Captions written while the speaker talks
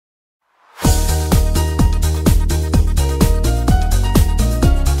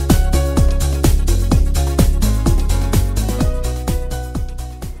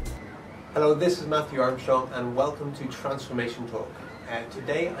this is Matthew Armstrong and welcome to Transformation Talk.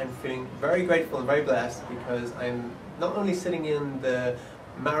 Today I'm feeling very grateful and very blessed because I'm not only sitting in the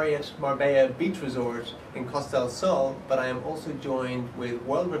Marriott Marbella Beach Resort in Costa del Sol, but I am also joined with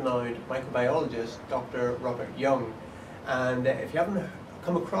world-renowned microbiologist Dr. Robert Young. And if you haven't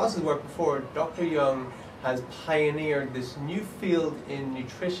come across his work before, Dr. Young has pioneered this new field in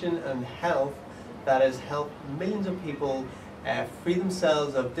nutrition and health that has helped millions of people free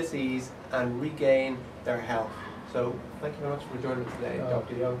themselves of disease and regain their health. So thank you very much for joining me today,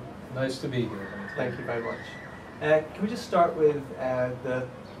 Dr. Young. Nice to be here. Thank you very much. Can we just start with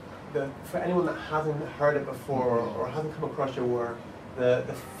for anyone that hasn't heard it before or hasn't come across your work, the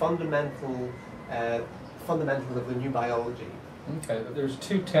fundamentals of the new biology? Okay, there's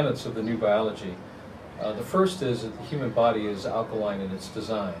two tenets of the new biology. The first is that the human body is alkaline in its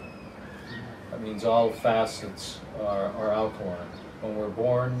design. That means all facets are alkaline. When we're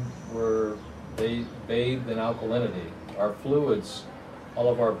born, we're bathed in alkalinity. Our fluids, all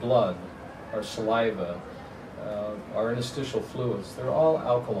of our blood, our saliva, our interstitial fluids, they're all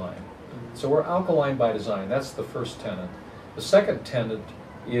alkaline. So we're alkaline by design. That's the first tenet. The second tenet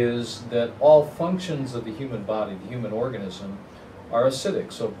is that all functions of the human body, the human organism, are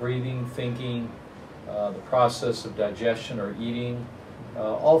acidic. So breathing, thinking, the process of digestion or eating,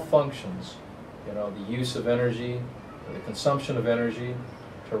 all functions. You know, the use of energy, the consumption of energy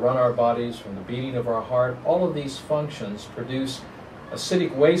to run our bodies, from the beating of our heart, all of these functions produce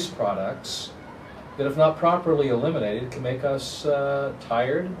acidic waste products that, if not properly eliminated, can make us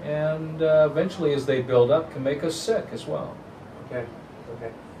tired, and eventually, as they build up, can make us sick as well. Okay.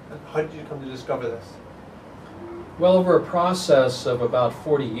 And how did you come to discover this? Well, over a process of about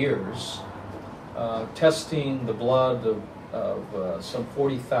 40 years, testing the blood of some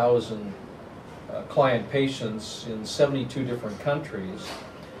 40,000 client patients in 72 different countries,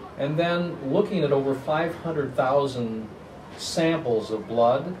 and then looking at over 500,000 samples of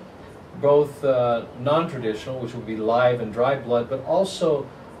blood, both non-traditional, which would be live and dry blood, but also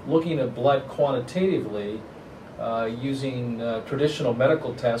looking at blood quantitatively using traditional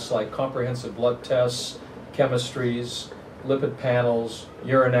medical tests like comprehensive blood tests, chemistries, lipid panels,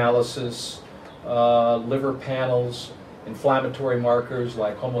 urinalysis, liver panels, inflammatory markers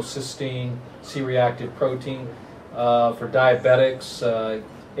like homocysteine, C-reactive protein, for diabetics,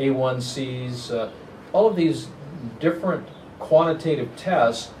 A1Cs, all of these different quantitative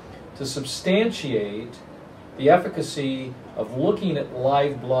tests to substantiate the efficacy of looking at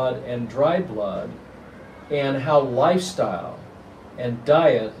live blood and dry blood and how lifestyle and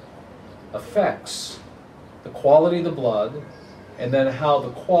diet affects the quality of the blood, and then how the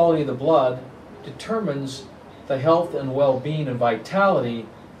quality of the blood determines the health and well-being and vitality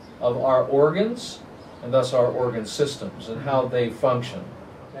of our organs, and thus our organ systems, and how they function.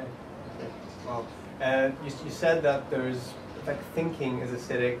 Okay. Well, you said that there's, like, thinking is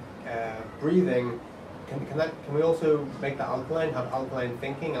acidic, breathing. Can we also make that alkaline? Have alkaline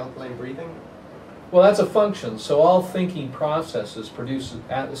thinking, alkaline breathing? Well, that's a function. So all thinking processes produce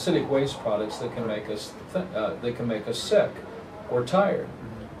acidic waste products that can make us sick or tired.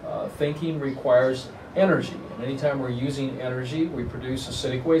 Thinking requires energy, and anytime we're using energy, we produce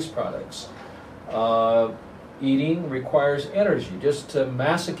acidic waste products. Eating requires energy. Just to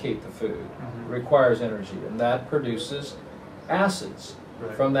masticate the food requires energy, and that produces acids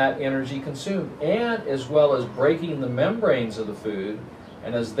from that energy consumed, and as well as breaking the membranes of the food,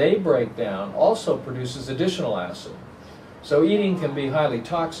 and as they break down, also produces additional acid. So eating can be highly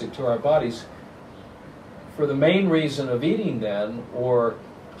toxic to our bodies. For the main reason of eating then, or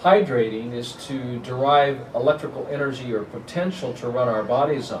hydrating, is to derive electrical energy or potential to run our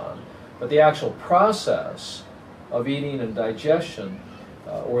bodies on. But the actual process of eating and digestion,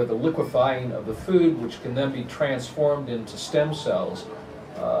 or the liquefying of the food, which can then be transformed into stem cells,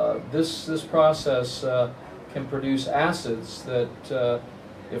 this process can produce acids that,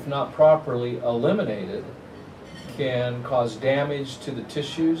 if not properly eliminated, can cause damage to the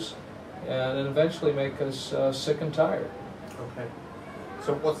tissues and eventually make us sick and tired. Okay.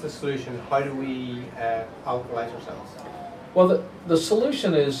 So what's the solution? How do we alkalize ourselves? Well, the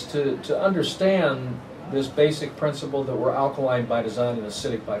solution is to understand this basic principle that we're alkaline by design and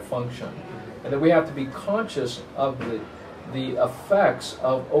acidic by function, and that we have to be conscious of the effects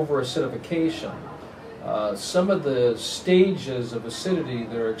of over-acidification. Some of the stages of acidity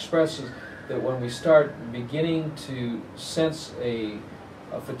that are expressed is that when we start beginning to sense a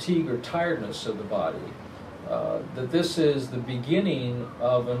fatigue or tiredness of the body, that this is the beginning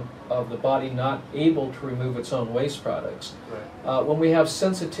of the body not able to remove its own waste products. Right. When we have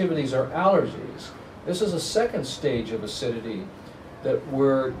sensitivities or allergies, this is a second stage of acidity that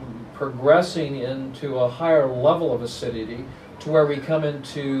we're progressing into a higher level of acidity to where we come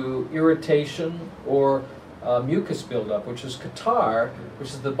into irritation or mucus buildup, which is catarrh, which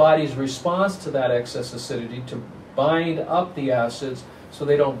is the body's response to that excess acidity to bind up the acids so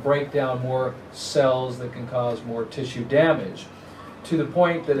they don't break down more cells that can cause more tissue damage. To the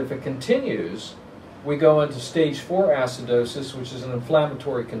point that if it continues, we go into stage 4 acidosis, which is an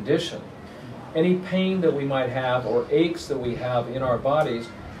inflammatory condition. Any pain that we might have or aches that we have in our bodies,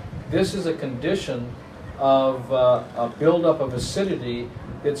 this is a condition of a buildup of acidity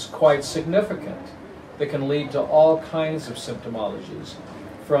that's quite significant, that can lead to all kinds of symptomologies,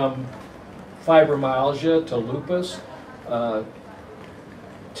 from fibromyalgia to lupus,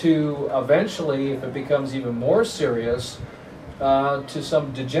 to eventually, if it becomes even more serious, to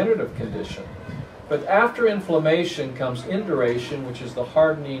some degenerative condition. But after inflammation comes induration, which is the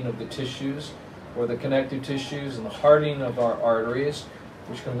hardening of the tissues or the connective tissues and the hardening of our arteries,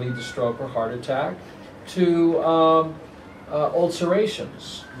 which can lead to stroke or heart attack, to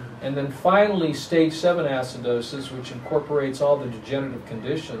ulcerations. And then finally, stage 7 acidosis, which incorporates all the degenerative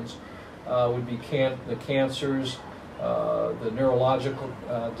conditions, would be the cancers, the neurological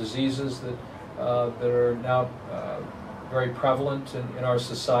diseases that are now very prevalent in our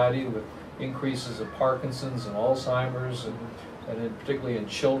society, with increases of Parkinson's and Alzheimer's, and particularly in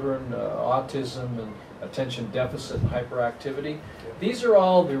children, autism and attention deficit and hyperactivity. These are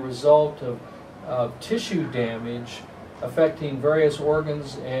all the result of tissue damage affecting various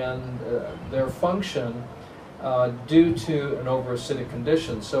organs and their function due to an overacidic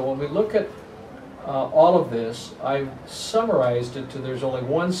condition. So when we look at all of this, I've summarized it to there's only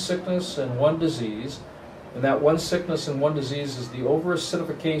one sickness and one disease, and that one sickness and one disease is the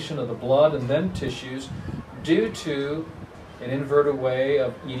overacidification of the blood and then tissues due to an inverted way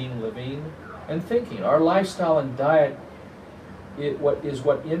of eating, living, and thinking. Our lifestyle and diet is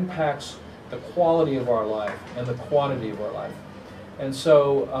what impacts the quality of our life and the quantity of our life. And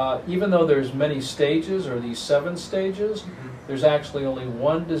so even though there's many stages, or these 7 stages, there's actually only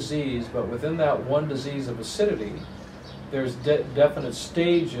one disease, but within that one disease of acidity, there's definite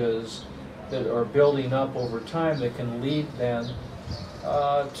stages that are building up over time that can lead then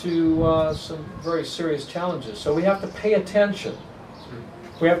to some very serious challenges. So we have to pay attention.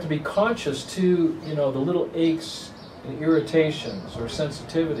 We have to be conscious to, the little aches and irritations or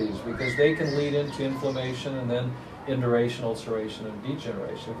sensitivities, because they can lead into inflammation and then induration, ulceration, and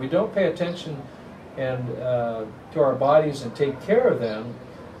degeneration. If we don't pay attention and to our bodies and take care of them,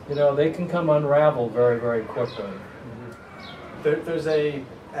 they can come unraveled very, very quickly. There's a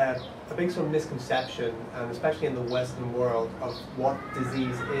big sort of misconception, and especially in the Western world, of what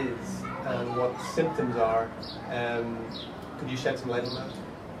disease is and what symptoms are. Could you shed some light on that?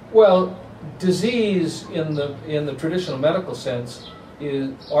 Well, disease in the traditional medical sense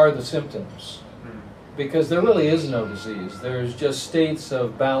are the symptoms, because there really is no disease. There's just states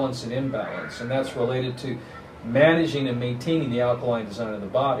of balance and imbalance, and that's related to managing and maintaining the alkaline design of the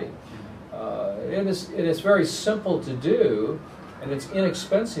body. It is very simple to do, and it's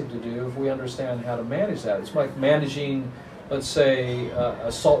inexpensive to do if we understand how to manage that. It's like managing, let's say,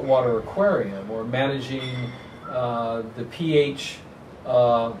 a saltwater aquarium, or managing the pH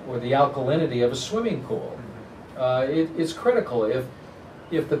or the alkalinity of a swimming pool. It's critical.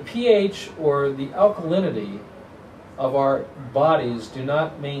 If the pH or the alkalinity of our bodies do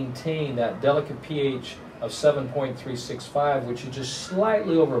not maintain that delicate pH of 7.365, which is just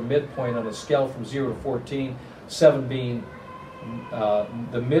slightly over midpoint on a scale from 0 to 14, 7 being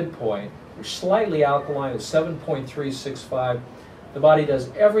the midpoint, we're slightly alkaline at 7.365. The body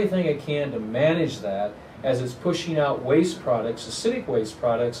does everything it can to manage that as it's pushing out waste products, acidic waste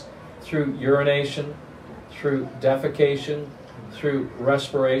products, through urination, through defecation, through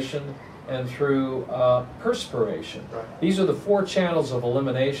respiration, and through perspiration. Right. These are the 4 channels of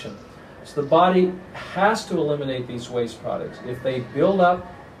elimination. So the body has to eliminate these waste products. If they build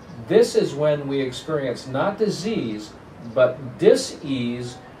up, this is when we experience not disease, but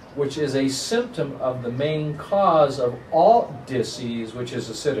dis-ease, which is a symptom of the main cause of all dis-ease, which is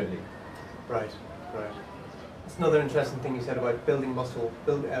acidity. Right, right. That's another interesting thing you said about building muscle.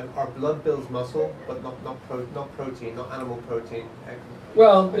 Our blood builds muscle, but not protein, not animal protein.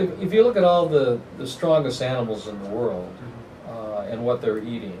 Well, if you look at all the strongest animals in the world and what they're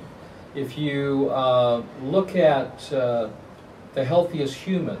eating, if you look at the healthiest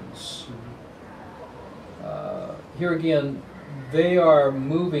humans, here again, they are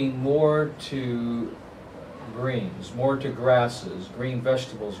moving more to greens, more to grasses, green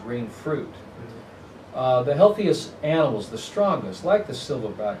vegetables, green fruit. The healthiest animals, the strongest, like the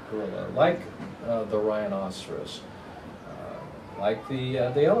silverback gorilla, like the rhinoceros, like the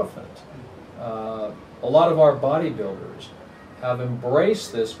elephant. A lot of our bodybuilders have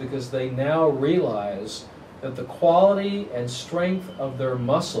embraced this because they now realize that the quality and strength of their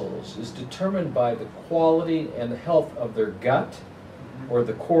muscles is determined by the quality and health of their gut, or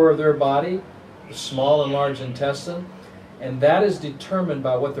the core of their body, the small and large intestine, and that is determined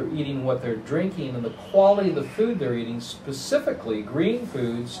by what they're eating, what they're drinking, and the quality of the food they're eating, specifically green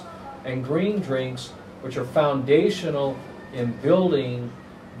foods and green drinks, which are foundational in building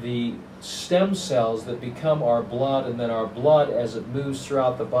the stem cells that become our blood, and then our blood, as it moves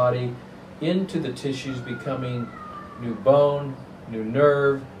throughout the body into the tissues, becoming new bone, new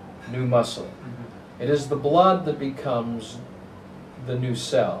nerve, new muscle. It is the blood that becomes the new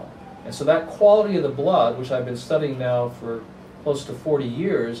cell. And so that quality of the blood, which I've been studying now for close to 40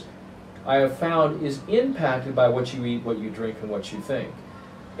 years, I have found is impacted by what you eat, what you drink, and what you think.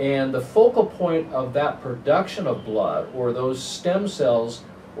 And the focal point of that production of blood, or those stem cells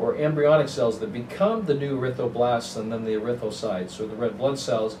or embryonic cells that become the new erythroblasts and then the erythrocytes, or the red blood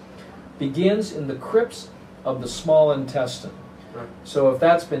cells, begins in the crypts of the small intestine. Right. So if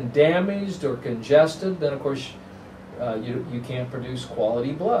that's been damaged or congested, then of course you can't produce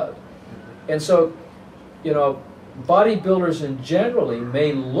quality blood. And so, you know, bodybuilders in generally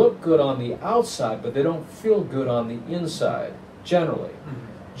may look good on the outside, but they don't feel good on the inside, generally.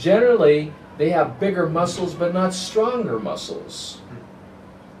 Generally, they have bigger muscles, but not stronger muscles.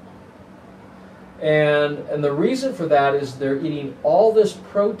 And the reason for that is they're eating all this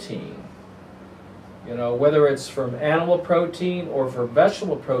protein, you know, whether it's from animal protein or from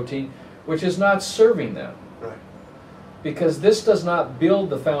vegetable protein, which is not serving them. Right. Because this does not build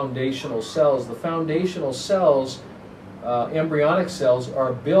the foundational cells. The foundational cells, embryonic cells,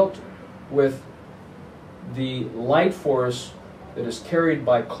 are built with the light force that is carried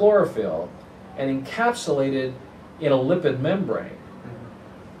by chlorophyll and encapsulated in a lipid membrane.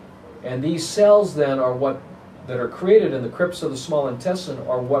 And these cells then are that are created in the crypts of the small intestine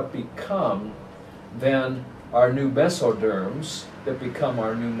are what become then our new mesoderms that become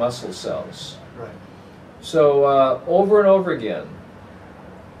our new muscle cells. Right. So over and over again,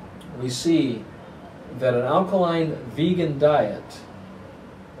 we see that an alkaline vegan diet,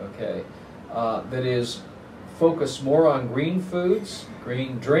 okay, that is focused more on green foods,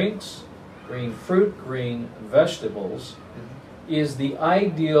 green drinks, green fruit, green vegetables, is the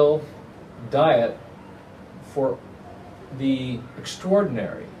ideal diet for the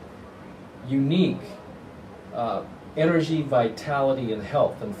extraordinary, unique energy, vitality, and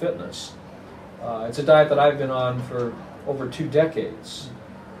health and fitness. It's a diet that I've been on for over 2 decades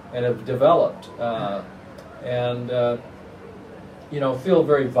and have developed you know, feel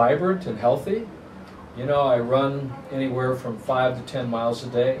very vibrant and healthy. You know, I run anywhere from 5 to 10 miles a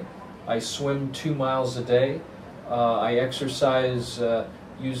day. I swim 2 miles a day. I exercise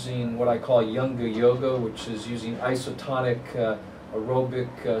using what I call Yunga Yoga, which is using isotonic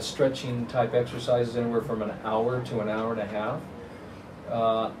aerobic stretching type exercises anywhere from an hour to an hour and a half.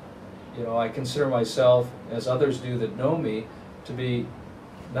 You know, I consider myself, as others do that know me, to be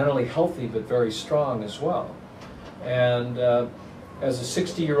not only healthy but very strong as well. And as a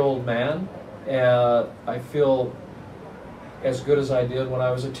 60-year-old man, I feel as good as I did when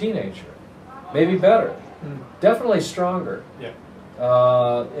I was a teenager. Maybe better. Definitely stronger. Yeah.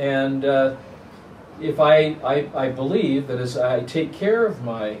 If I believe that as I take care of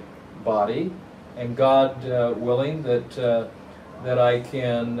my body, and God willing, that I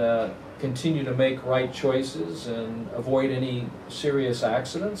can continue to make right choices and avoid any serious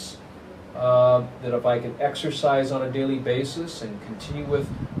accidents, that if I can exercise on a daily basis and continue with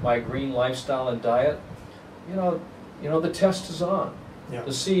my green lifestyle and diet, you know the test is on. Yeah.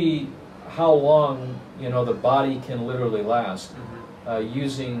 To see how long, you know, the body can literally last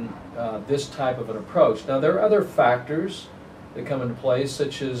using this type of an approach. Now, there are other factors that come into play,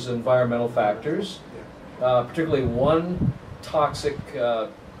 such as environmental factors, particularly one toxic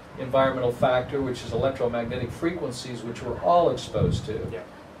environmental factor, which is electromagnetic frequencies, which we're all exposed to,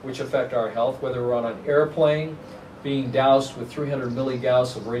 which affect our health, whether we're on an airplane being doused with 300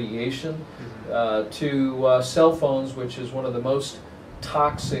 milligauss of radiation, to cell phones, which is one of the most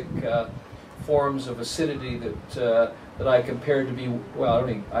toxic forms of acidity that I compare to be, well,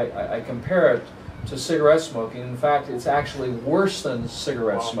 I compare it to cigarette smoking. In fact, it's actually worse than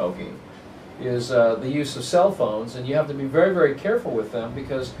cigarette smoking, is the use of cell phones, and you have to be very, very careful with them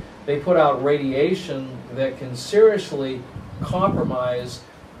because they put out radiation that can seriously compromise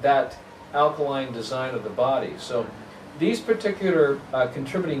that alkaline design of the body. So these particular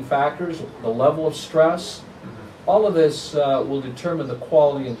contributing factors, the level of stress, all of this will determine the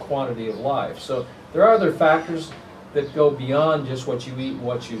quality and quantity of life. So there are other factors that go beyond just what you eat and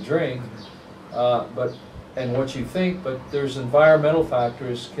what you drink, and what you think, but there's environmental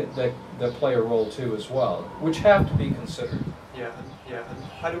factors that play a role too as well, which have to be considered. Yeah, yeah. And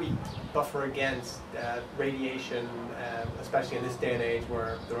how do we buffer against radiation, especially in this day and age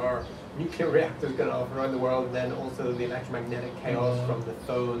where there are nuclear reactors going off around the world, and then also the electromagnetic chaos from the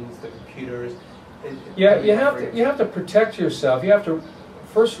phones, the computers? Yeah, you have to protect yourself. You have to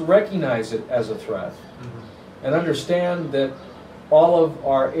first recognize it as a threat, and understand that all of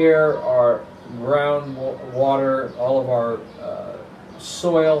our air, our groundwater, all of our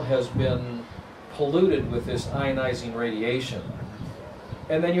soil has been polluted with this ionizing radiation.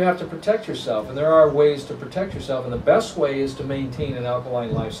 And then you have to protect yourself, and there are ways to protect yourself, and the best way is to maintain an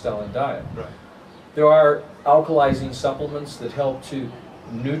alkaline lifestyle and diet. Right. There are alkalizing supplements that help to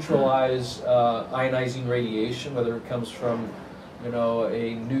neutralize ionizing radiation, whether it comes from, you know,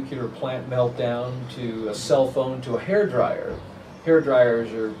 a nuclear plant meltdown to a cell phone to a hair dryer. Hair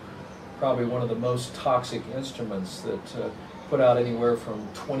dryers are probably one of the most toxic instruments that put out anywhere from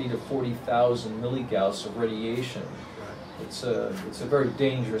 20 to 40,000 milligauss of radiation. It's a very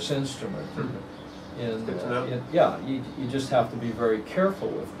dangerous instrument, and yeah, you just have to be very careful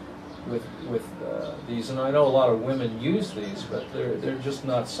with these. And I know a lot of women use these, but they're just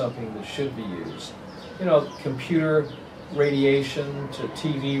not something that should be used. You know, computer radiation to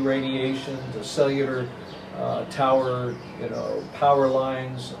TV radiation to cellular tower, you know, power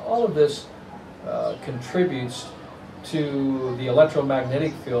lines. All of this contributes to the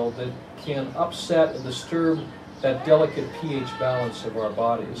electromagnetic field that can upset and disturb that delicate pH balance of our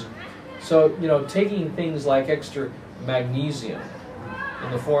bodies. So, you know, taking things like extra magnesium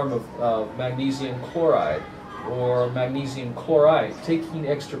in the form of magnesium chloride or magnesium chloride, taking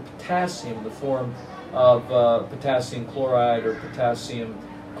extra potassium in the form of potassium chloride or potassium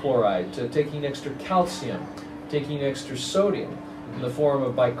chloride, to taking extra calcium, taking extra sodium in the form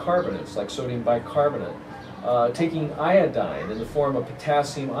of bicarbonates like sodium bicarbonate, taking iodine in the form of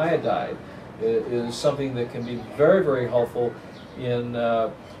potassium iodide is something that can be very, very helpful in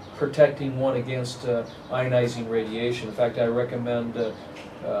protecting one against ionizing radiation. In fact, I recommend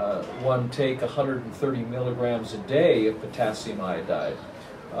one take 130 milligrams a day of potassium iodide.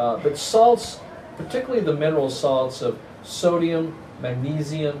 But salts, particularly the mineral salts of sodium,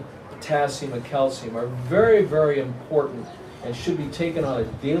 magnesium, potassium, and calcium, are very, very important and should be taken on a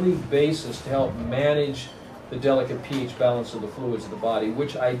daily basis to help manage the delicate pH balance of the fluids of the body,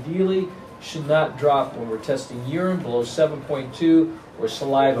 which ideally should not drop when we're testing urine below 7.2 or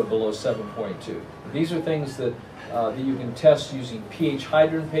saliva below 7.2. These are things that you can test using pH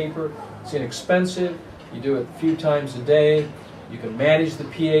hydrant paper. It's inexpensive. You do it a few times a day. You can manage the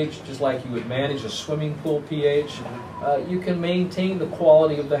pH just like you would manage a swimming pool pH. You can maintain the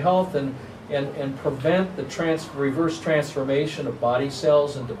quality of the health and prevent the reverse transformation of body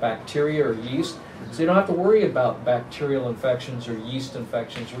cells into bacteria or yeast. So you don't have to worry about bacterial infections or yeast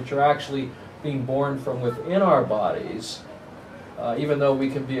infections, which are actually being born from within our bodies, even though we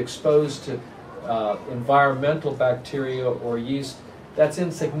can be exposed to environmental bacteria or yeast. That's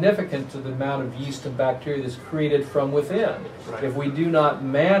insignificant to the amount of yeast and bacteria that's created from within. Right. If we do not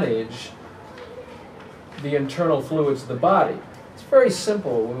manage the internal fluids of the body. It's very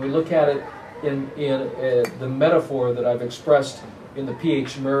simple when we look at it in the metaphor that I've expressed in the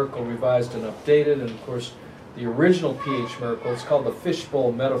pH Miracle, revised and updated, and of course the original pH Miracle, it's called the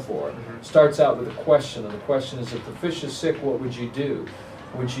fishbowl metaphor. It starts out with a question, and the question is, if the fish is sick, what would you do?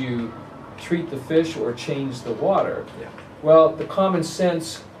 Would you treat the fish or change the water? Yeah. Well, the common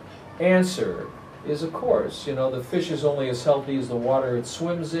sense answer is, of course, you know, the fish is only as healthy as the water it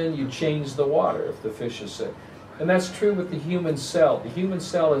swims in. You change the water if the fish is sick. And that's true with the human cell. The human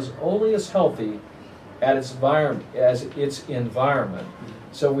cell is only as healthy as its environment.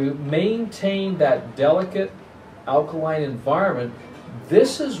 So we maintain that delicate alkaline environment.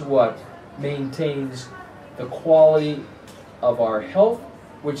 This is what maintains the quality of our health,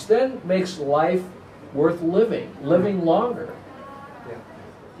 which then makes life worth living longer. Yeah.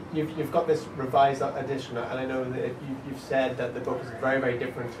 You've got this revised edition, and I know that you've said that the book is very, very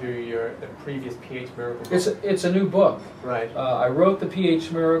different to the previous pH Miracle book. It's a new book. Right. I wrote the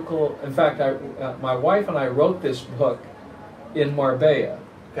pH Miracle. In fact, my wife and I wrote this book in Marbella.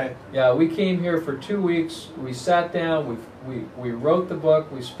 Okay. Yeah, we came here for 2 weeks. We sat down. We wrote the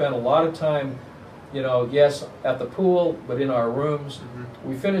book. We spent a lot of time, you know, yes, at the pool, but in our rooms.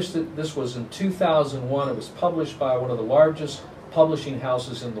 We finished it. This was in 2001. It was published by one of the largest publishing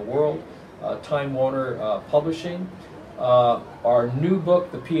houses in the world, Time Warner Publishing. Our new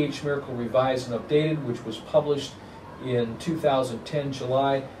book, The pH Miracle, Revised and Updated, which was published in 2010,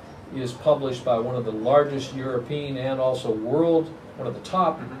 July, is published by one of the largest European and also world, one of the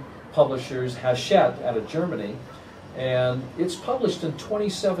top publishers, Hachette, out of Germany, and it's published in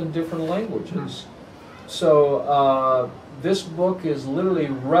 27 different languages. So this book is literally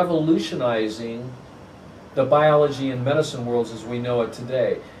revolutionizing the biology and medicine worlds as we know it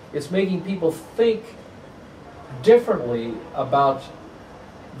today. It's making people think differently about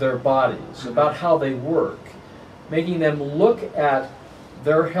their bodies, about how they work, making them look at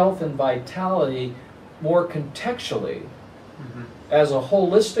their health and vitality more contextually, as a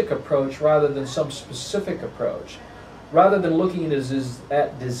holistic approach rather than some specific approach. Rather than looking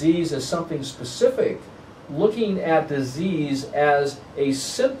at disease as something specific, looking at disease as a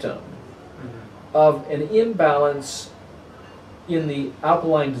symptom of an imbalance in the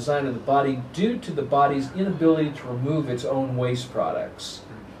alkaline design of the body due to the body's inability to remove its own waste products.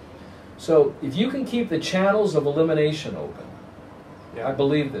 So if you can keep the channels of elimination open, I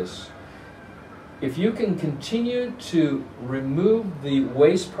believe this, if you can continue to remove the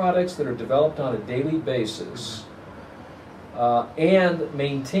waste products that are developed on a daily basis and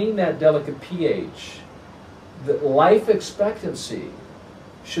maintain that delicate pH, the life expectancy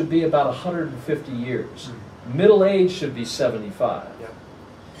should be about 150 years. Middle age should be 75.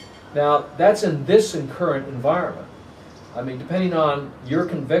 Now, that's in this current environment. I mean, depending on your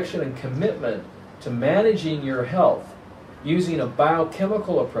conviction and commitment to managing your health using a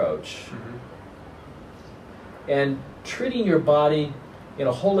biochemical approach and treating your body in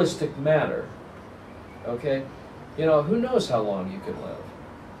a holistic manner, okay, you know, who knows how long you can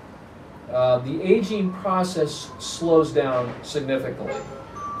live. The aging process slows down significantly.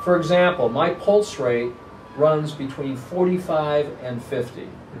 For example, my pulse rate runs between 45 and 50.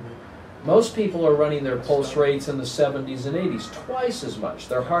 Most people are running their pulse rates in the 70s and 80s, twice as much.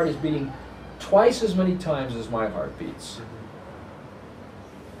 Their heart is beating twice as many times as my heart beats.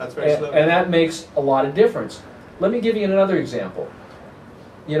 That's very slow. And that makes a lot of difference. Let me give you another example.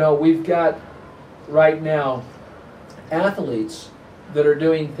 You know, we've got right now athletes that are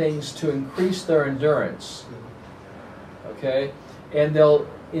doing things to increase their endurance, okay? And they'll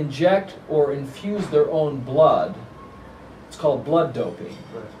inject or infuse their own blood. It's called blood doping.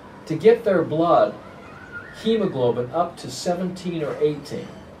 To get their blood hemoglobin up to 17 or 18.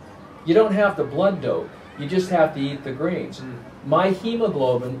 You don't have the blood dope, you just have to eat the greens. My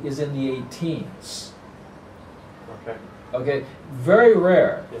hemoglobin is in the 18s. Okay, very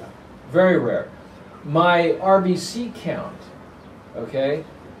rare, very rare. My RBC count, okay,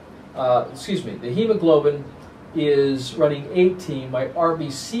 excuse me, the hemoglobin is running 18, my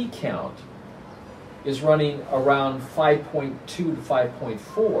RBC count is running around 5.2 to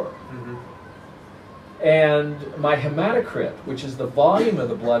 5.4. And my hematocrit, which is the volume of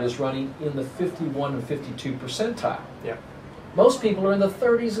the blood, is running in the 51 and 52 percentile. Most people are in the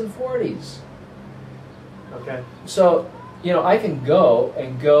 30s and 40s. So, you know, I can go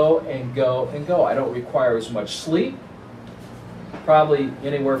and go and go and go. I don't require as much sleep, probably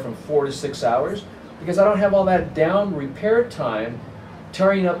anywhere from 4 to 6 hours, because I don't have all that down repair time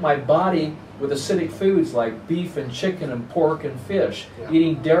tearing up my body with acidic foods like beef and chicken and pork and fish,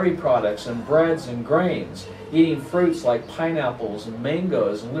 eating dairy products and breads and grains, eating fruits like pineapples and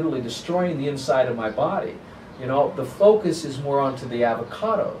mangoes and literally destroying the inside of my body. You know, the focus is more onto the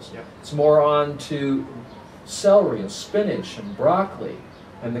avocados. It's more onto celery and spinach and broccoli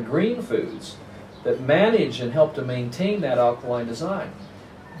and the green foods that manage and help to maintain that alkaline design.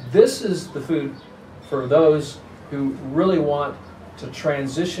 This is the food for those who really want to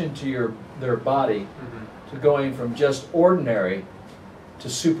transition to their body to going from just ordinary to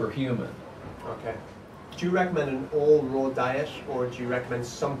superhuman. Do you recommend an all raw diet, or do you recommend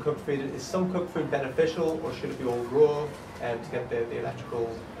some cooked food? Is some cooked food beneficial, or should it be all raw to get the electrical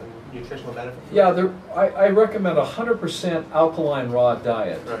and nutritional benefit? I recommend a 100% alkaline raw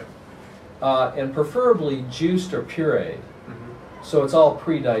diet, and preferably juiced or pureed, so it's all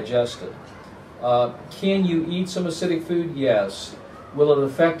pre-digested. Can you eat some acidic food? Yes. Will it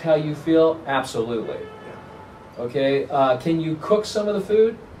affect how you feel? Absolutely. Okay. Can you cook some of the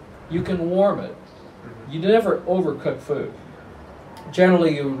food? You can warm it. You never overcook food.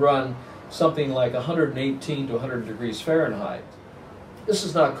 Generally, you run something like 118 to 100 degrees Fahrenheit. This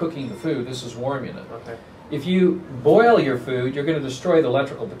is not cooking the food, this is warming it. If you boil your food, you're going to destroy the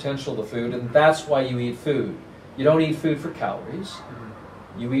electrical potential of the food, and that's why you eat food. You don't eat food for calories.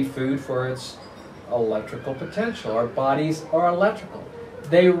 You eat food for its electrical potential. Our bodies are electrical.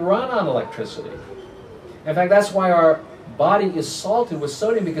 They run on electricity. In fact, that's why our body is salted with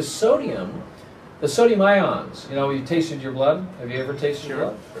sodium, because sodium, the sodium ions, you know, you tasted your blood? Have you ever tasted your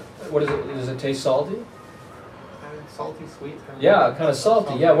blood? What is it? Does it taste salty? salty, sweet. Yeah, kind of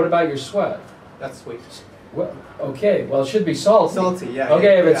salty. Yeah, what about your sweat? That's sweet. Well, okay, well, it should be salty. Salty, yeah.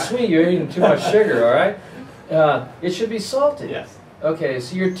 Okay, yeah, if it's sweet, you're eating too much sugar, all right? It should be salty. Yes. Okay,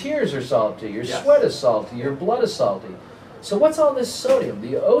 so your tears are salty, your Yes. sweat is salty, your blood is salty. So what's all this sodium?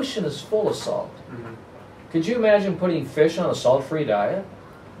 The ocean is full of salt. Mm-hmm. Could you imagine putting fish on a salt-free diet?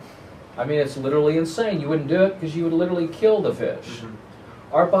 I mean, it's literally insane. You wouldn't do it because you would literally kill the fish. Mm-hmm.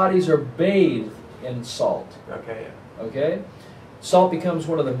 Our bodies are bathed in salt. Okay, yeah. Okay? Salt becomes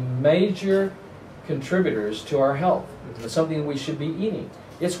one of the major contributors to our health. Mm-hmm. It's something we should be eating.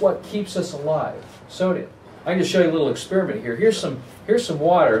 It's what keeps us alive. Sodium. I can just show you a little experiment here. Here's some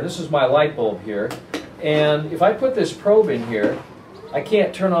water. This is my light bulb here. And if I put this probe in here, I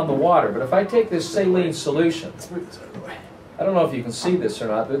can't turn on the water. But if I take this saline solution, I don't know if you can see this or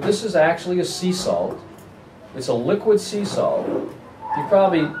not, but this is actually a sea salt. It's a liquid sea salt. You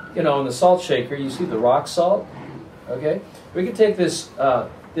probably, in the salt shaker, you see the rock salt. Okay? We can take this,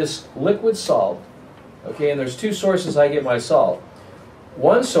 this liquid salt, okay, and there's two sources I get my salt.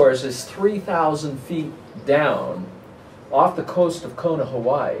 One source is 3,000 feet down off the coast of Kona,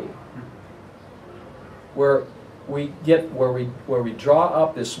 Hawaii, where we draw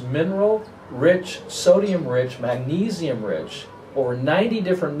up this mineral-rich, sodium-rich, magnesium-rich, over 90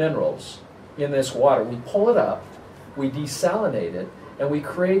 different minerals in this water. We pull it up, we desalinate it, and we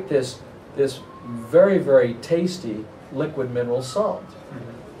create this very, very tasty liquid mineral salt.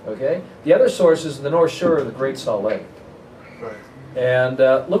 Okay? The other source is the North Shore of the Great Salt Lake. Right. And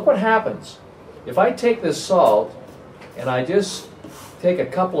look what happens. If I take this salt and I just take a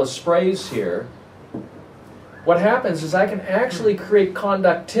couple of sprays here, what happens is I can actually create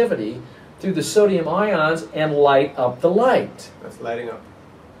conductivity through the sodium ions and light up the light. That's lighting up.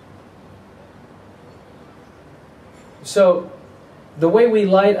 So the way we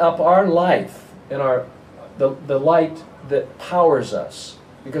light up our life and the light that powers us,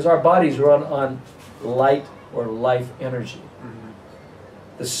 because our bodies run on light or life energy. Mm-hmm.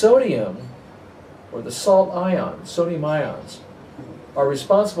 The sodium or the salt ions, sodium ions, are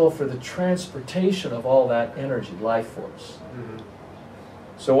responsible for the transportation of all that energy, life force. Mm-hmm.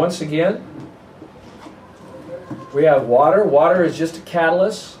 So once again, we have water. Water is just a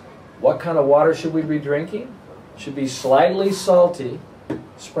catalyst. What kind of water should we be drinking? It should be slightly salty.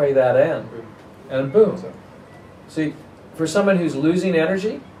 Spray that in, and boom. See, for someone who's losing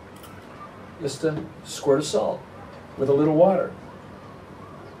energy, just a squirt of salt with a little water.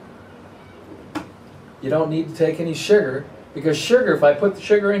 You don't need to take any sugar, because sugar, if I put the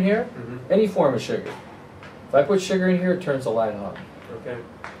sugar in here, any form of sugar, if I put sugar in here, it turns the light on. Okay,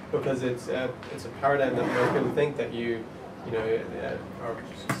 because it's a paradigm that most people think that our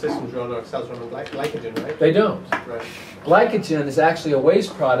systems run, our cells run on glycogen, right? They don't. Right. Glycogen is actually a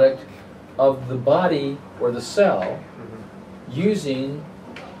waste product of the body or the cell using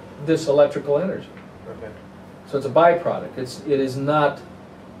this electrical energy. Okay. So it's a byproduct. It is not.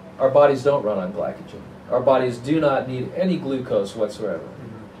 Our bodies don't run on glycogen. Our bodies do not need any glucose whatsoever.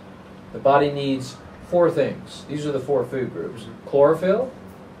 The body needs 4 things. These are the 4 food groups: chlorophyll,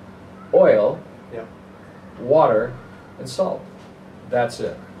 oil, yeah, water, and salt. That's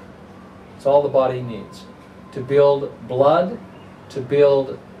it. It's all the body needs to build blood, to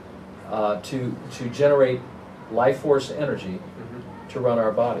build, to generate life force energy to run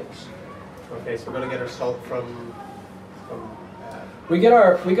our bodies. Okay, so we're going to get our salt from we get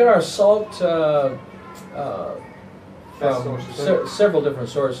our salt from several different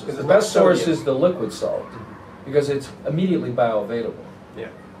sources. The best source is the liquid salt, because it's immediately bioavailable. Yeah.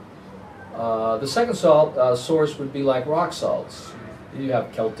 The second salt source would be like rock salts. You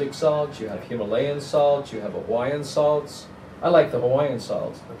have Celtic salts, you have Himalayan salts, you have Hawaiian salts. I like the Hawaiian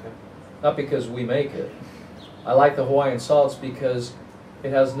salts, not because we make it. I like the Hawaiian salts because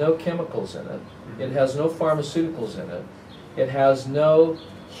it has no chemicals in it. It has no pharmaceuticals in it. It has no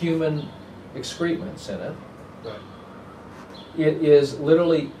human excrements in it. Right. It is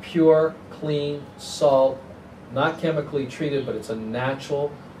literally pure, clean salt, not chemically treated, but it's a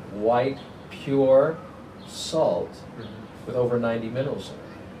natural, white, pure salt with over 90 minerals in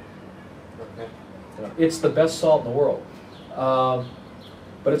it. Okay. It's the best salt in the world.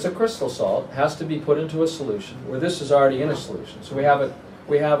 But it's a crystal salt. It has to be put into a solution, where this is already in a solution. So we have it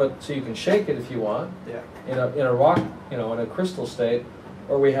so you can shake it if you want, yeah, in a rock, in a crystal state,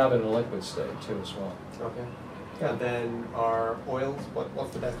 or we have it in a liquid state too as well. Okay. And then our oils,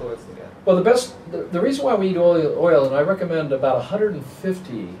 what's the best oils to get? Well, the reason why we eat oil, and I recommend about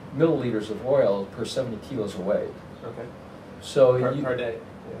 150 milliliters of oil per 70 kilos of weight. Okay. So per day.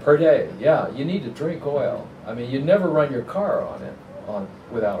 Per day, yeah. You need to drink oil. I mean, you never run your car on it.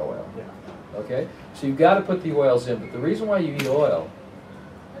 without oil. Yeah. Okay? So you've got to put the oils in. But the reason why you eat oil,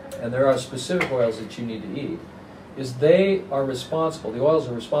 and there are specific oils that you need to eat, is the oils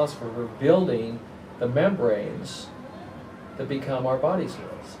are responsible for building the membranes that become our body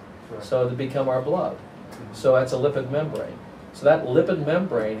cells. Right. So that become our blood. So that's a lipid membrane. So that lipid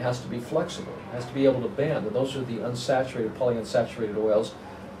membrane has to be flexible, has to be able to bend, and those are the unsaturated, polyunsaturated oils,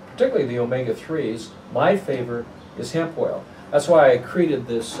 particularly the omega-3s. My favorite is hemp oil. That's why I created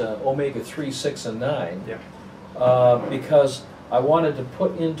this omega-3, 6, and 9, because I wanted to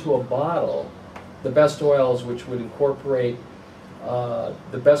put into a bottle the best oils which would incorporate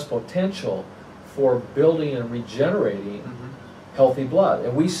the best potential for building and regenerating healthy blood.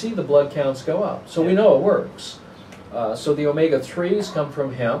 And we see the blood counts go up, so we know it works. So the omega-3s come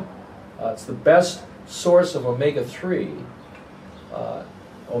from hemp. It's the best source of omega-3.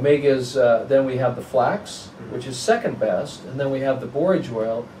 Omegas, then we have the flax, which is second best, and then we have the borage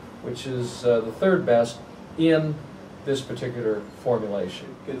oil, which is the third best in this particular formulation.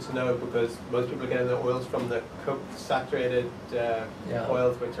 Good to know, because most people are getting the oils from the cooked saturated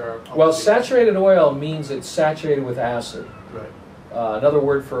oils, which are... Well, saturated oil means it's saturated with acid. Right. Another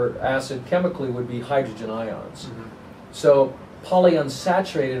word for acid chemically would be hydrogen ions. So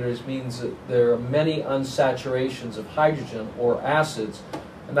polyunsaturated means that there are many unsaturations of hydrogen or acids,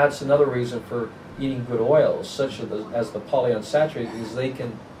 and that's another reason for eating good oils, such as the polyunsaturated, because they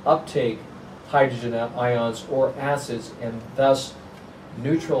can uptake hydrogen ions or acids and thus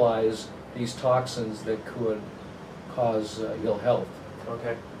neutralize these toxins that could cause ill health.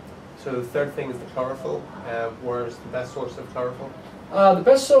 Okay. So the third thing is the chlorophyll. Where's the best source of chlorophyll? The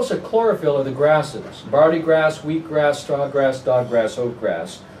best source of chlorophyll are the grasses: barley grass, wheatgrass, straw grass, doggrass,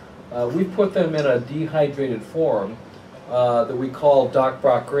 oatgrass. We put them in a dehydrated form that we call Doc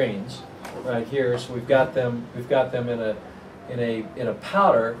Brock greens right here. So we've got them in a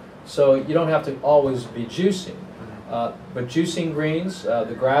powder, so you don't have to always be juicing. But juicing greens,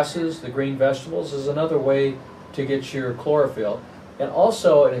 the grasses, the green vegetables is another way to get your chlorophyll. And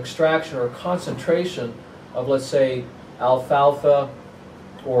also an extraction or concentration of, let's say, alfalfa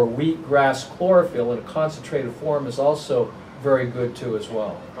or wheatgrass chlorophyll in a concentrated form is also very good too as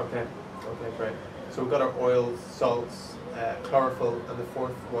well. Okay, okay, great. So we've got our oils, salts, chlorophyll, and the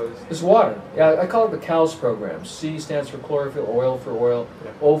fourth was? It's water. Yeah, I call it the COWS program. C stands for chlorophyll, oil for oil,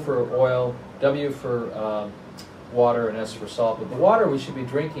 O for oil, W for water, and S for salt. But the water we should be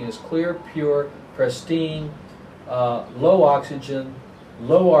drinking is clear, pure, pristine, low oxygen,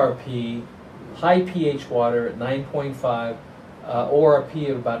 low RP, high pH water at 9.5, ORP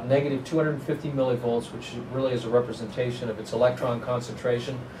of about negative 250 millivolts, which really is a representation of its electron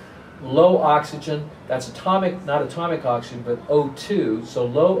concentration. Low oxygen, that's atomic, not atomic oxygen, but O2, so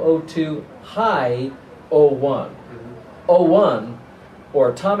low O2, high O1. O1, or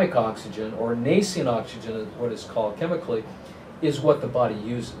atomic oxygen, or nascent oxygen, is what it's called chemically, is what the body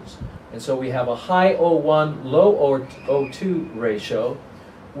uses. And so we have a high O1, low O2 ratio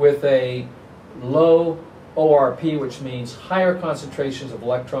with a low ORP, which means higher concentrations of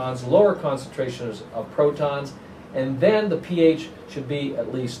electrons, lower concentrations of protons, and then the pH should be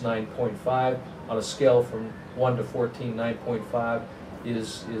at least 9.5 on a scale from 1 to 14. 9.5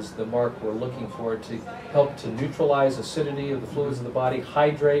 is the mark we're looking for to help to neutralize acidity of the fluids of the body,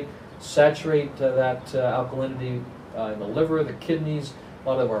 hydrate, saturate that alkalinity in the liver, the kidneys, a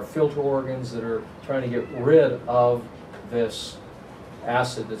lot of our filter organs that are trying to get rid of this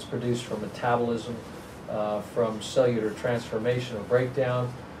acid that's produced from metabolism, from cellular transformation or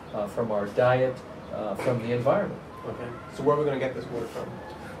breakdown, from our diet, from the environment. Okay. So where are we going to get this water from?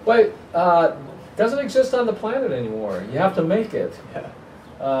 Well, it doesn't exist on the planet anymore. You have to make it.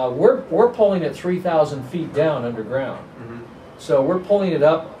 Yeah. We're pulling it 3,000 feet down underground. So we're pulling it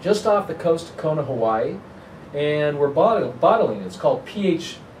up just off the coast of Kona, Hawaii, and we're bottling it. It's called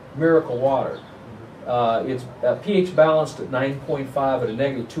pH Miracle Water. It's pH balanced at 9.5 at a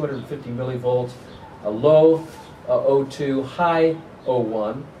negative 250 millivolts, a low O2, high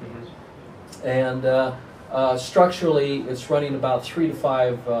O1, and structurally it's running about 3 to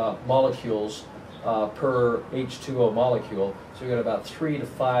 5 molecules per H2O molecule, so you got about 3 to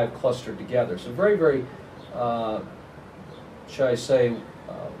 5 clustered together. So very, very, shall I say,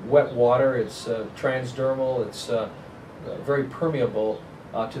 wet water. It's transdermal, it's very permeable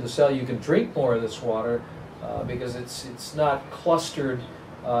to the cell. You can drink more of this water because it's not clustered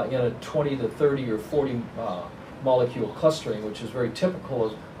in a 20 to 30 or 40 molecule clustering, which is very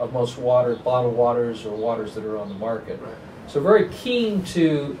typical of most water, bottled waters or waters that are on the market. Right. So very keen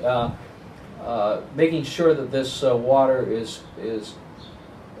to making sure that this water is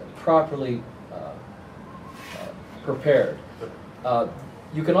properly prepared.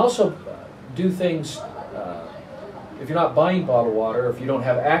 You can also do things, if you're not buying bottled water, if you don't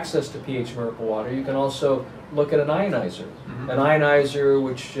have access to pH Miracle water, you can also look at an ionizer. An ionizer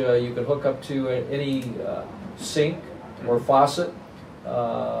which you can hook up to any sink or faucet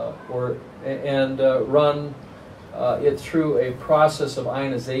and run it through a process of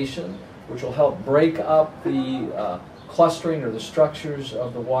ionization, which will help break up the clustering or the structures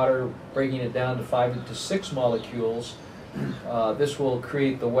of the water, breaking it down to 5 to 6 molecules. This will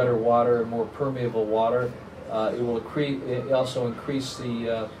create the wetter water, more permeable water. It will also increase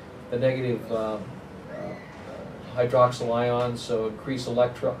the negative hydroxyl ions, so increase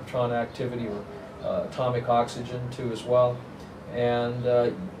electron activity or atomic oxygen too as well. And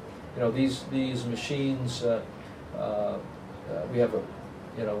you know, these machines we have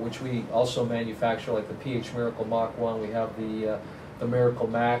which we also manufacture, like the pH Miracle Mach 1. We have the Miracle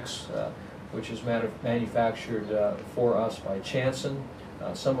Max, which is manufactured for us by Chanson.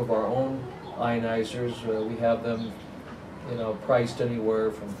 Some of our own ionizers, we have them, priced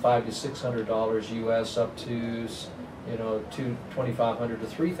anywhere from $500 to $600 US up to, $2,500 to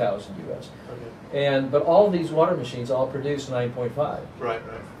 $3,000 US. Okay. But all of these water machines all produce 9.5. Right, right.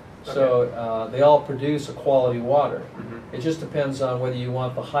 Okay. So they all produce a quality water. It just depends on whether you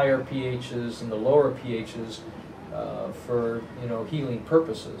want the higher pHs and the lower pHs for healing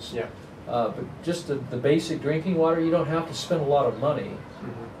purposes. Yeah. But just the basic drinking water, you don't have to spend a lot of money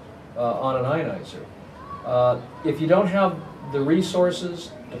on an ionizer. If you don't have the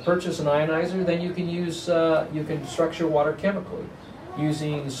resources to purchase an ionizer, then you can use you can structure water chemically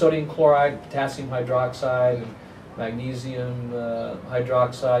using sodium chloride, potassium hydroxide, and magnesium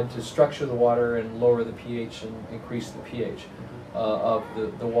hydroxide to structure the water and lower the pH and increase the pH of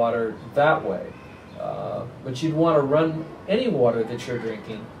the water that way. But you'd want to run any water that you're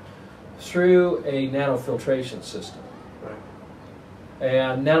drinking through a nanofiltration system. Right.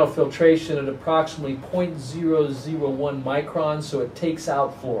 And nanofiltration at approximately 0.001 microns, so it takes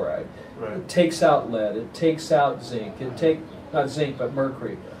out fluoride, right. It takes out lead, it takes out zinc, not zinc but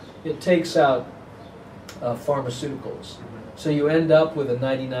mercury, it takes out pharmaceuticals. So you end up with a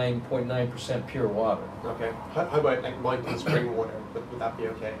 99.9% pure water. Okay. How about like mountain spring water? Would that be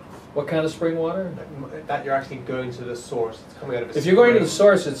okay? What kind of spring water? That you're actually going to the source. It's coming out of a spring. If you're going to the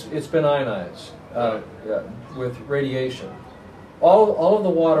source, it's been ionized with radiation. All of the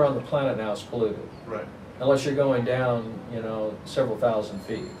water on the planet now is polluted. Right. Unless you're going down, several thousand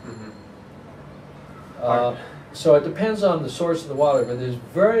feet. So it depends on the source of the water, but there's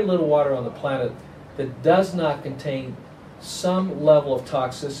very little water on the planet that does not contain some level of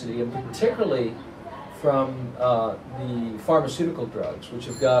toxicity, and particularly from the pharmaceutical drugs, which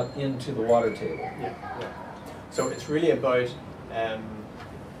have got into the water table. Yeah, yeah. So it's really about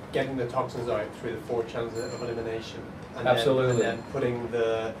getting the toxins out through the 4 channels of elimination. And Absolutely. Then putting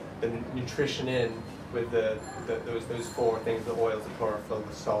the nutrition in with those 4 things: the oils, the chlorophyll,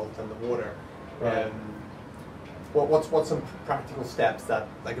 the salt, and the water. Right. What's some practical steps that,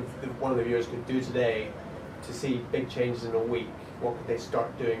 like, if one of the viewers could do today to see big changes in a week? What could they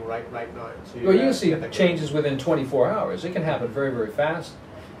start doing right now? Well, you can see changes within 24 hours. It can happen very, very fast.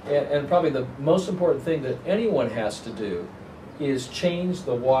 And probably the most important thing that anyone has to do is change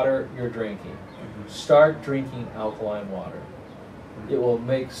the water you're drinking. Start drinking alkaline water. It will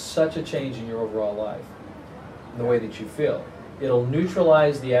make such a change in your overall life, in the way that you feel. It'll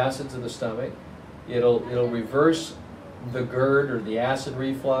neutralize the acids of the stomach. It'll reverse the GERD or the acid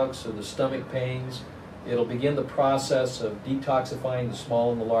reflux or the stomach pains. It'll begin the process of detoxifying the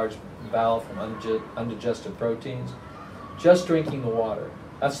small and the large bowel from undigested proteins. Just drinking the water.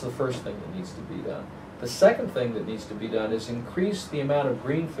 That's the first thing that needs to be done. The second thing that needs to be done is increase the amount of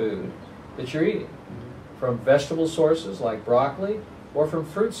green food that you're eating, from vegetable sources like broccoli or from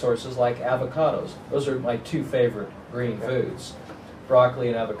fruit sources like avocados. Those are my 2 favorite green foods, broccoli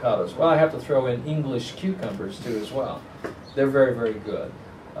and avocados. Well, I have to throw in English cucumbers too as well. They're very, very good.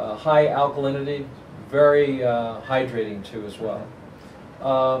 High alkalinity, very hydrating too as well.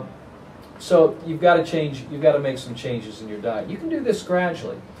 So you've got to make some changes in your diet. You can do this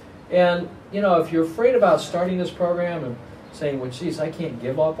gradually. And if you're afraid about starting this program and saying, well, geez, I can't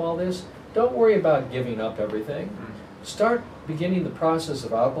give up all this, don't worry about giving up everything. Start beginning the process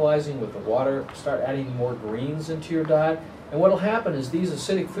of alkalizing with the water. Start adding more greens into your diet. And what will happen is these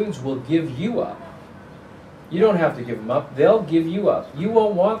acidic foods will give you up. You don't have to give them up. They'll give you up. You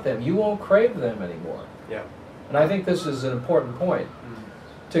won't want them. You won't crave them anymore. Yeah. And I think this is an important point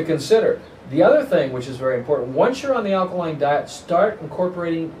to consider. The other thing, which is very important, once you're on the alkaline diet, start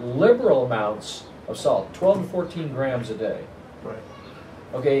incorporating liberal amounts of salt, 12 to 14 grams a day. Right.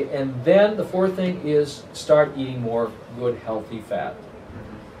 Okay, and then the fourth thing is start eating more good, healthy fat.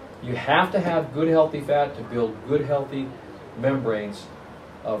 You have to have good, healthy fat to build good, healthy membranes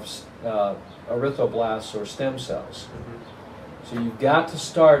of erythroblasts or stem cells. So you've got to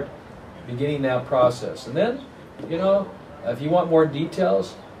start beginning that process. And then, you know, if you want more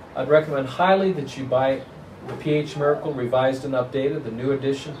details, I'd recommend highly that you buy the pH Miracle Revised and Updated, the new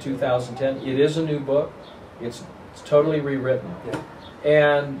edition, 2010. It is a new book. It's totally rewritten. Yeah.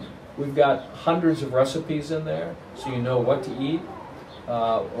 And we've got hundreds of recipes in there, so you know what to eat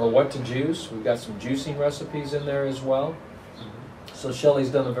or what to juice. We've got some juicing recipes in there as well. So Shelley's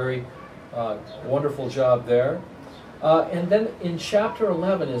done a very wonderful job there. And then in chapter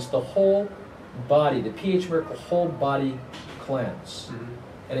 11 is the whole body, the pH Miracle Whole Body Cleanse.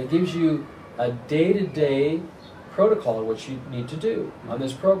 And it gives you a day-to-day protocol of what you need to do on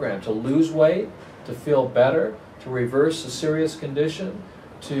this program to lose weight, to feel better, to reverse a serious condition,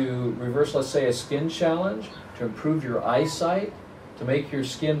 to reverse, let's say, a skin challenge, to improve your eyesight, to make your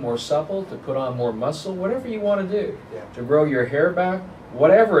skin more supple, to put on more muscle, whatever you want to do, to grow your hair back,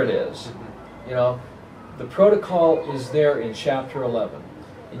 whatever it is. You know, the protocol is there in chapter 11.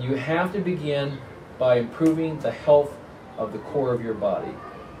 And you have to begin by improving the health of the core of your body.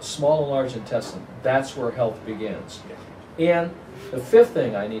 Small and large intestine, that's where health begins. And the fifth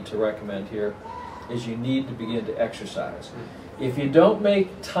thing I need to recommend here is you need to begin to exercise. If you don't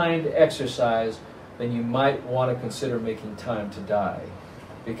make time to exercise, then you might want to consider making time to die.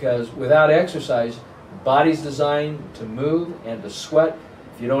 Because without exercise, the body's designed to move and to sweat.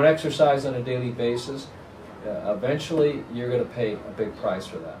 If you don't exercise on a daily basis, eventually you're going to pay a big price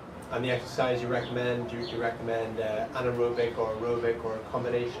for that. And the exercise you recommend, do you recommend anaerobic or aerobic or a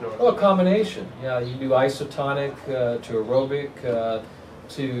combination? Or a combination. Yeah, you do isotonic to aerobic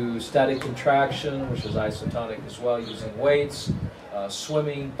to static contraction, which is isotonic as well, using weights,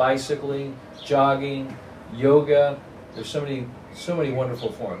 swimming, bicycling, jogging, yoga. There's so many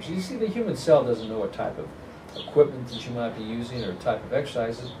wonderful forms. You see, the human cell doesn't know what type of equipment that you might be using or type of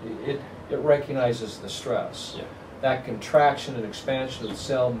exercise. It recognizes the stress. Yeah. That contraction and expansion of the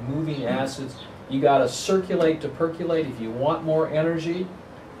cell, moving acids. You got to circulate to percolate. If you want more energy,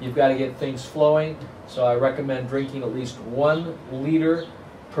 you've got to get things flowing. So I recommend drinking at least 1 liter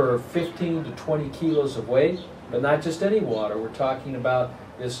per 15 to 20 kilos of weight, but not just any water. We're talking about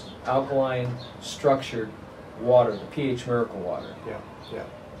this alkaline structured water, the pH Miracle water. Yeah, yeah.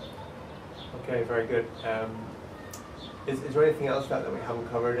 Okay, very good. Is there anything else that we haven't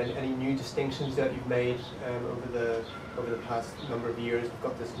covered? Any new distinctions that you've made over the past number of years? We've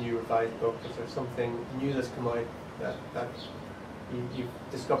got this new revised book. Is there something new that's come out that you've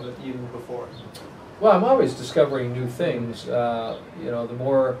discovered even before? Well, I'm always discovering new things. You know, the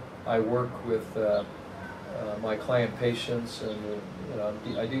more I work with my client patients, and you know,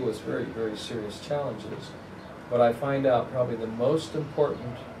 I deal with very, very serious challenges, but I find out probably the most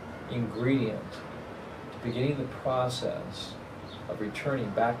important ingredient to beginning the process of returning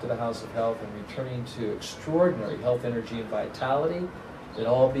back to the house of health and returning to extraordinary health, energy, and vitality. It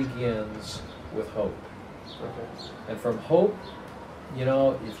all begins with hope. Okay. And from hope, you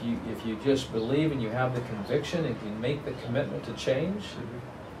know, if you just believe and you have the conviction and you make the commitment to change,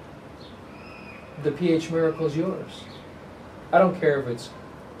 the pH Miracle is yours. I don't care if it's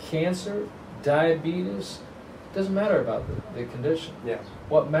cancer, diabetes, it doesn't matter about the condition. Yeah.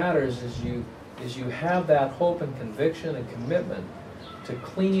 What matters is you have that hope and conviction and commitment to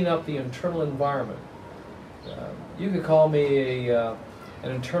cleaning up the internal environment. You could call me an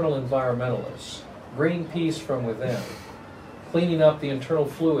internal environmentalist. Greenpeace from within. Cleaning up the internal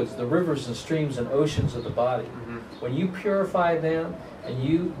fluids, the rivers and streams and oceans of the body. When you purify them and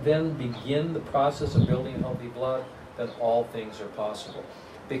you then begin the process of building healthy blood, then all things are possible.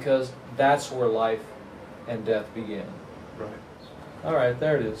 Because that's where life and death begin. Right. All right,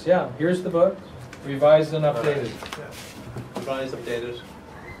 there it is. Yeah, here's the book, revised and updated. Yeah. Revised, updated.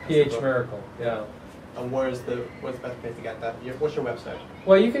 pH Miracle. Yeah. And where's the best place to get that? What's your website?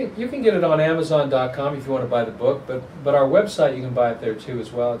 Well, you can get it on Amazon.com if you want to buy the book, but our website you can buy it there too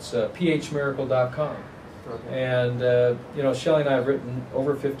as well. It's phmiracle.com. Okay. And you know, Shelley and I have written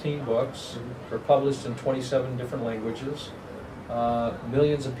over 15 books. They're published in 27 different languages.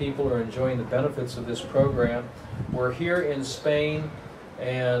 Millions of people are enjoying the benefits of this program. We're here in Spain,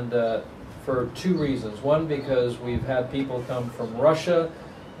 and for 2 reasons. One, because we've had people come from Russia,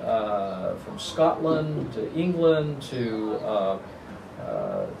 from Scotland to England to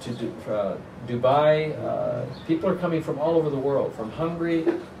Dubai. People are coming from all over the world, from Hungary,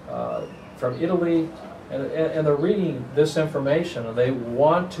 from Italy, and they're reading this information, and they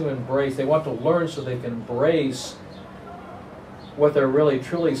want to embrace, they want to learn so they can embrace what they're really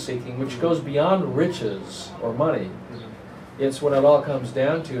truly seeking, which goes beyond riches or money. It's what it all comes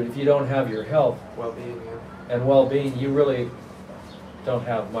down to. If you don't have your health Well-being, yeah. and well-being, you really don't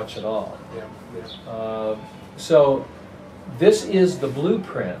have much at all. Yeah, yeah. So this is the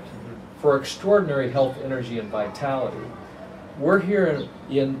blueprint for extraordinary health, energy, and vitality. We're here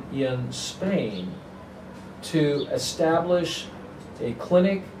in Spain to establish a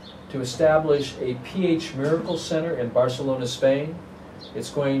clinic, to establish a pH Miracle Center in Barcelona, Spain. It's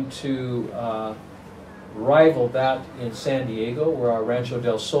going to rival that in San Diego, where our Rancho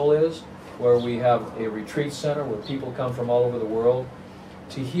del Sol is, where we have a retreat center where people come from all over the world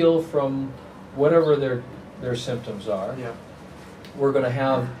to heal from whatever their symptoms are. Yeah. We're going to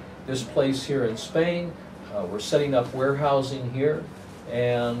have this place here in Spain. We're setting up warehousing here,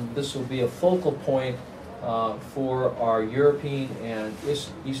 and this will be a focal point for our European and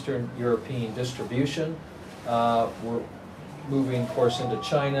Eastern European distribution. We're moving, of course, into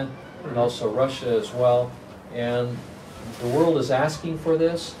China and also Russia as well. And the world is asking for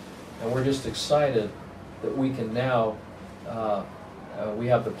this, and we're just excited that we can now, we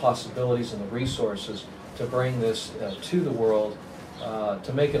have the possibilities and the resources to bring this to the world,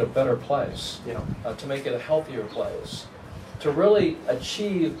 to make it a better place, Yeah. To make it a healthier place, to really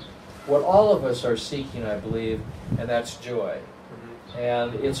achieve what all of us are seeking, I believe, and that's joy.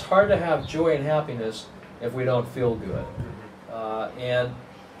 And it's hard to have joy and happiness if we don't feel good. And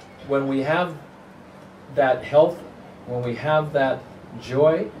when we have that health, when we have that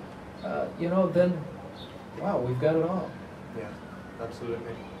joy, you know, then, wow, we've got it all. Yeah,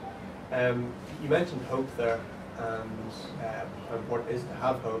 absolutely. You mentioned hope there, and how important it is to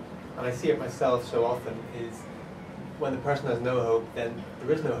have hope. And I see it myself so often, is when the person has no hope, then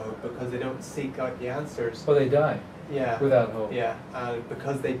there is no hope because they don't seek out the answers. Well, they die Yeah. without hope. Yeah, and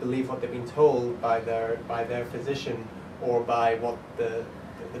because they believe what they've been told by their physician or by what the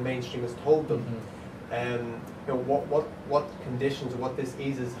mainstream has told them. You know, what conditions, what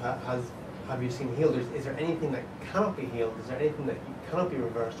diseases have you seen healed? Is there anything that cannot be healed? Is there anything that cannot be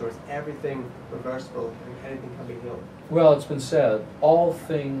reversed, or is everything reversible and anything can be healed? Well, it's been said, all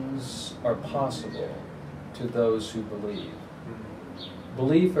things are possible to those who believe.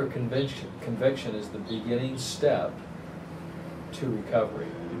 Belief or conviction is the beginning step to recovery,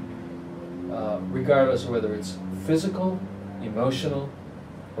 regardless of whether it's physical, emotional,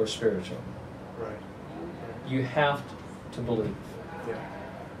 or spiritual. Right. You have to believe. Yeah.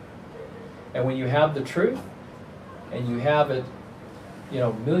 And when you have the truth, and you have it, you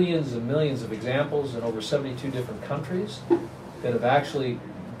know, millions and millions of examples in over 72 different countries that have actually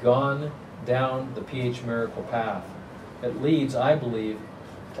gone down the pH Miracle path, it leads, I believe,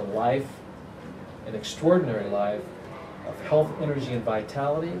 to life, an extraordinary life of health, energy, and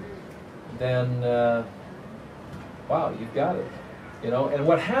vitality, then, wow, you've got it. You know, and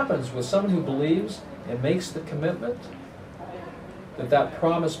what happens with someone who believes and makes the commitment that that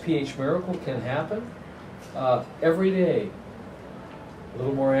promised pH Miracle can happen, every day, a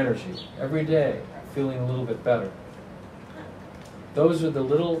little more energy, every day, feeling a little bit better. Those are the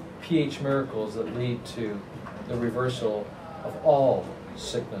little pH miracles that lead to the reversal of all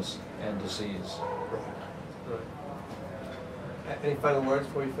sickness and disease. Right. Any final words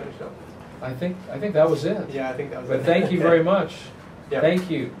before you finish up? I think that was it. Yeah, I think that was But it. thank you very much. Yeah. Thank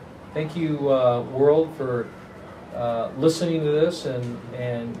you, world, for listening to this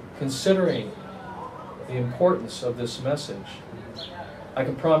and considering the importance of this message. I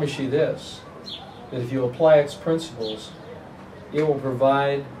can promise you this, that if you apply its principles, it will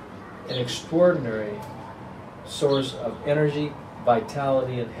provide an extraordinary source of energy,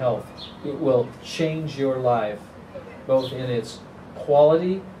 vitality, and health. It will change your life, both in its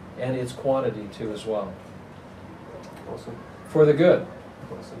quality and its quantity too as well. Awesome. For the good.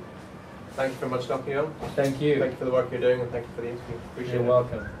 Awesome. Thank you very much, Dr. Young. Thank you. Thank you for the work you're doing, and thank you for the interview. Appreciate it. You're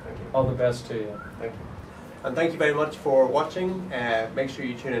welcome. Thank you. All the best to you. Thank you. And thank you very much for watching. Make sure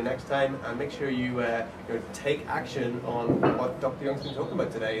you tune in next time, and make sure you, take action on what Dr. Young's been talking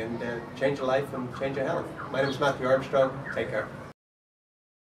about today, and change your life and change your health. My name is Matthew Armstrong. Take care.